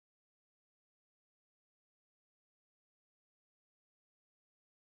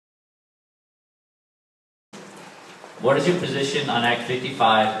What is your position on Act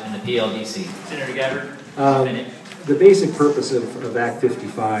 55 and the PLDC? Senator Gabbard, the basic purpose of Act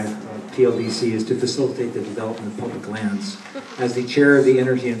 55, PLDC, is to facilitate the development of public lands. As the chair of the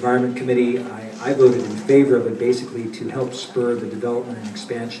Energy and Environment Committee, I voted in favor of it basically to help spur the development and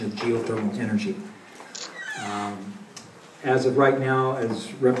expansion of geothermal energy. As of right now,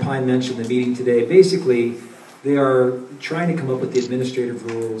 as Rep. Pine mentioned in the meeting today, basically they are trying to come up with the administrative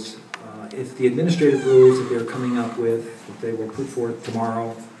rules. If the administrative rules that they're coming up with, that they will put forth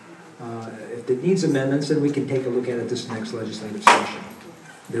tomorrow, if it needs amendments, then we can take a look at it this next legislative session.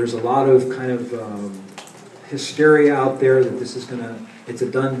 There's a lot of kind of hysteria out there that this is it's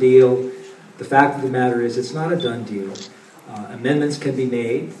a done deal. The fact of the matter is it's not a done deal. Amendments can be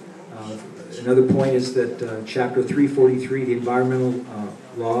made. Another point is that Chapter 343, the environmental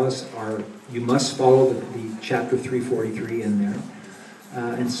laws, you must follow the Chapter 343 in there.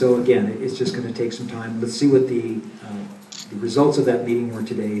 And so again, it's just going to take some time. Let's see what the results of that meeting were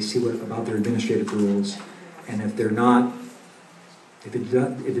today, see what about their administrative rules, and if it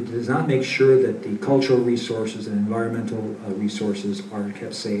does not make sure that the cultural resources and environmental resources are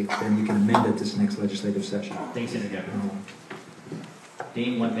kept safe, then we can amend it this next legislative session. Thanks, Senator Gabbard.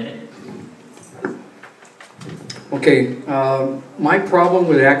 Dean, 1 minute. Okay, my problem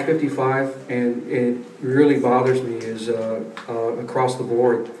with Act 55, and it really bothers me, is across the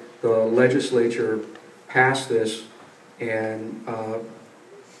board, the legislature passed this, and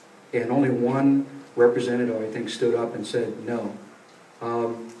only one representative, I think, stood up and said no.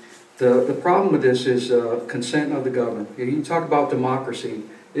 The problem with this is consent of the governor. You talk about democracy.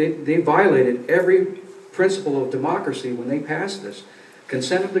 They violated every principle of democracy when they passed this.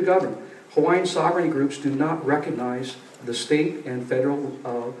 Consent of the governor. Hawaiian sovereignty groups do not recognize the state and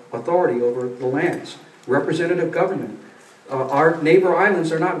federal authority over the lands. Representative government. Our neighbor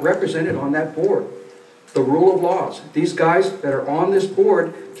islands are not represented on that board. The rule of laws. These guys that are on this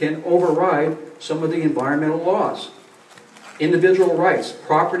board can override some of the environmental laws. Individual rights,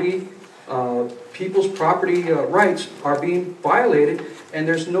 property, people's property rights are being violated, and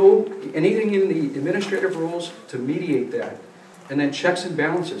there's no anything in the administrative rules to mediate that. And then checks and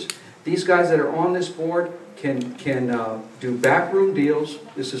balances. These guys that are on this board can do backroom deals.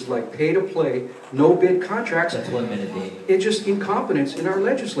 This is like pay to play, no bid contracts. That's 1 minute, Dean. It's just incompetence in our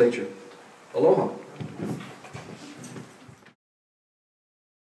legislature. Aloha.